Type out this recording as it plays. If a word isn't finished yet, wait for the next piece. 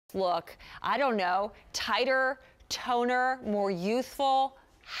look, I don't know, tighter, toner, more youthful,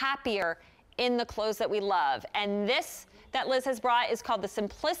 happier in the clothes that we love. And this that Liz has brought is called the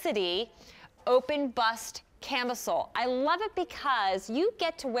Slimplicity Open Bust Camisole. I love it because you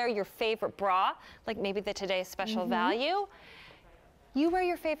get to wear your favorite bra, like maybe the Today's Special Value. You wear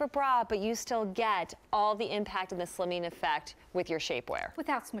your favorite bra, but you still get all the impact and the slimming effect with your shapewear.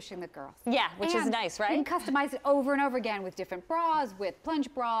 Without smushing the girls. Yeah, which is nice, right? You can customize it over and over again with different bras, with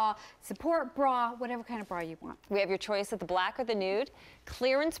plunge bra, support bra, whatever kind of bra you want. We have your choice of the black or the nude.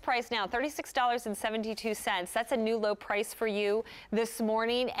 Clearance price now, $36.72. That's a new low price for you this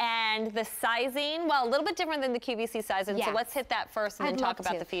morning. And the sizing, well, a little bit different than the QVC sizing. Yes. So let's hit that first and then talk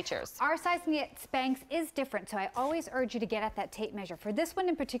about the features. Our sizing at Spanx is different, so I always urge you to get at that tape measure. For this one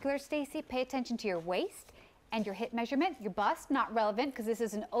in particular, Stacey, pay attention to your waist and your hip measurement. Your bust, not relevant because this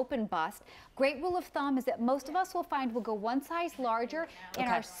is an open bust. Great rule of thumb is that most of us will find we'll go one size larger in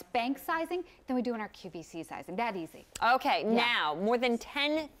our Spanx sizing than we do in our QVC sizing. That easy. Okay, now more than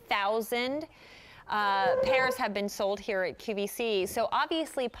 10,000 pairs have been sold here at QVC, so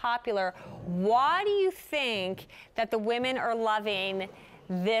obviously popular. Why do you think that the women are loving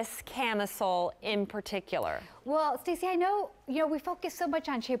this camisole in particular? Well, Stacey, I know, we focus so much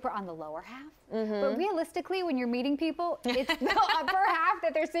on shapewear on the lower half, but realistically, when you're meeting people, it's the upper half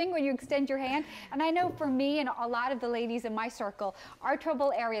that they're seeing when you extend your hand. And I know for me and a lot of the ladies in my circle, our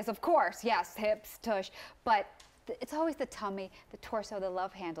trouble areas, of course, yes, hips, tush, but it's always the tummy, the torso, the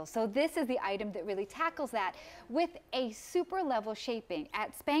love handle. So this is the item that really tackles that with a super level shaping.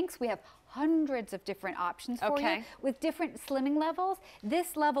 At Spanx, we have hundreds of different options for you with different slimming levels.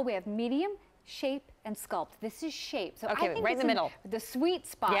 This level, we have medium, shape, and sculpt. This is shape. So I think right in the middle. The sweet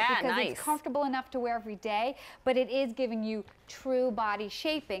spot because it's comfortable enough to wear every day, but it is giving you true body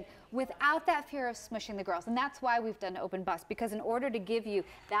shaping without that fear of smushing the girls. And that's why we've done open bust, because in order to give you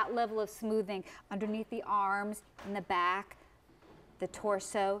that level of smoothing underneath the arms, in the back, the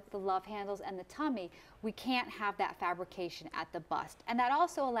torso, the love handles, and the tummy, we can't have that fabrication at the bust. And that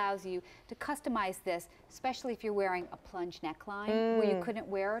also allows you to customize this, especially if you're wearing a plunge neckline where you couldn't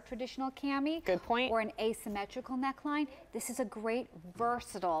wear a traditional cami. Good point. Or an asymmetrical neckline. This is a great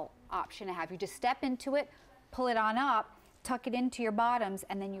versatile option to have. You just step into it, pull it on up, tuck it into your bottoms,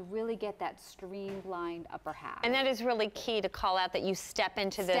 and then you really get that streamlined upper half. And that is really key to call out, that you step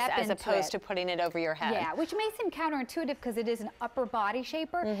into this as opposed to putting it over your head. Yeah, which may seem counterintuitive because it is an upper body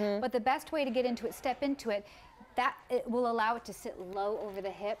shaper, but the best way to get into it, step into it, that it will allow it to sit low over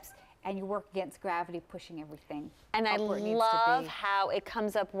the hips, and you work against gravity, pushing everything. And I love how it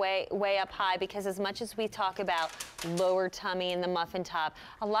comes up way up high, because as much as we talk about lower tummy and the muffin top,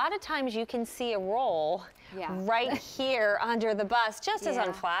 a lot of times you can see a roll right here under the bust, just as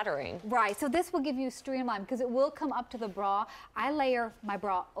unflattering. Right, so this will give you a streamline because it will come up to the bra. I layer my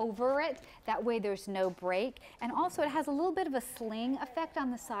bra over it, that way there's no break. And also it has a little bit of a sling effect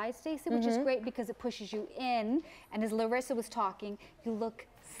on the side, Stacey, which is great because it pushes you in. And as Larissa was talking, you look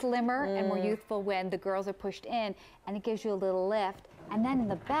slimmer and more youthful when the girls are pushed in, and it gives you a little lift. And then in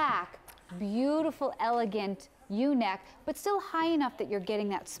the back, beautiful, elegant U-neck, but still high enough that you're getting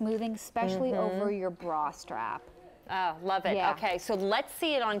that smoothing, especially over your bra strap. Oh, love it. Yeah. Okay, so let's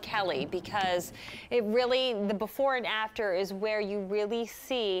see it on Kelly, because it really, the before and after is where you really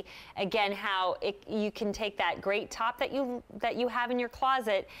see, again, how you can take that great top that you have in your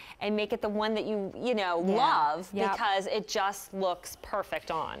closet and make it the one that you love, because it just looks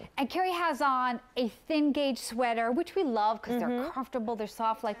perfect on. And Carrie has on a thin gauge sweater, which we love because they're comfortable, they're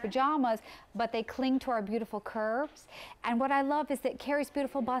soft like pajamas, but they cling to our beautiful curves. And what I love is that Carrie's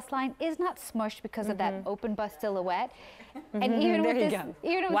beautiful bust line is not smushed because of that open bust silhouette. And even with this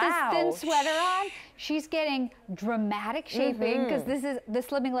thin sweater on, she's getting dramatic shaping because the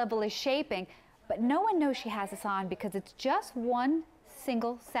slimming level is shaping. But no one knows she has this on because it's just one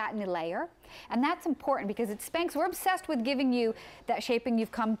single satiny layer. And that's important because at Spanx, we're obsessed with giving you that shaping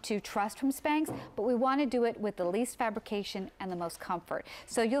you've come to trust from Spanx, but we want to do it with the least fabrication and the most comfort.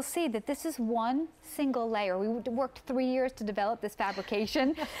 So you'll see that this is one single layer. We worked 3 years to develop this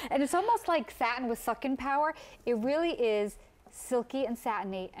fabrication, and it's almost like satin with suck-in power. It really is silky and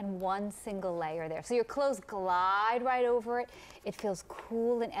satiny and one single layer there. So your clothes glide right over it. It feels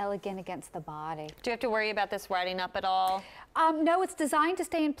cool and elegant against the body. Do you have to worry about this riding up at all? No, it's designed to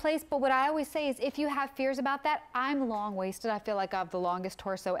stay in place, but what I always say is if you have fears about that, I'm long-waisted. I feel like I have the longest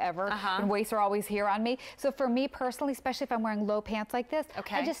torso ever, and waists are always here on me. So for me personally, especially if I'm wearing low pants like this,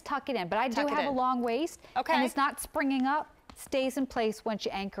 I just tuck it in. But I do have a long waist, and it's not springing up. stays in place once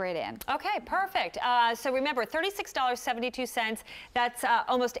you anchor it in. Okay, perfect. So remember, $36.72. That's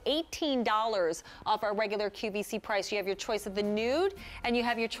almost $18 off our regular QVC price. You have your choice of the nude and you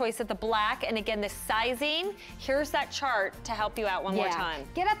have your choice of the black. And again, the sizing, here's that chart to help you out one more time.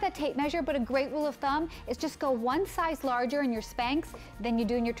 Get out that tape measure, but a great rule of thumb is just go one size larger in your Spanx than you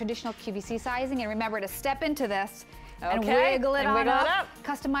do in your traditional QVC sizing. And remember to step into this and wiggle it on up.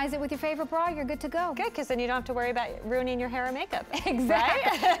 Customize it with your favorite bra, you're good to go. Good, because then you don't have to worry about ruining your hair and makeup.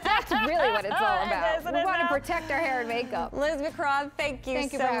 Exactly. Right? That's really what it's all about. We want to now? protect our hair and makeup. Liz McCraw, thank you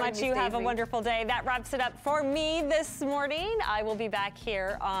so much. You have a wonderful day. That wraps it up for me this morning. I will be back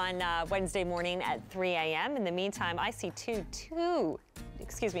here on Wednesday morning at 3 a.m. In the meantime, I see two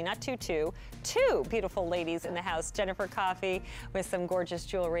beautiful ladies in the house. Jennifer Coffey with some gorgeous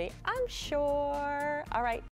jewelry, I'm sure. All right.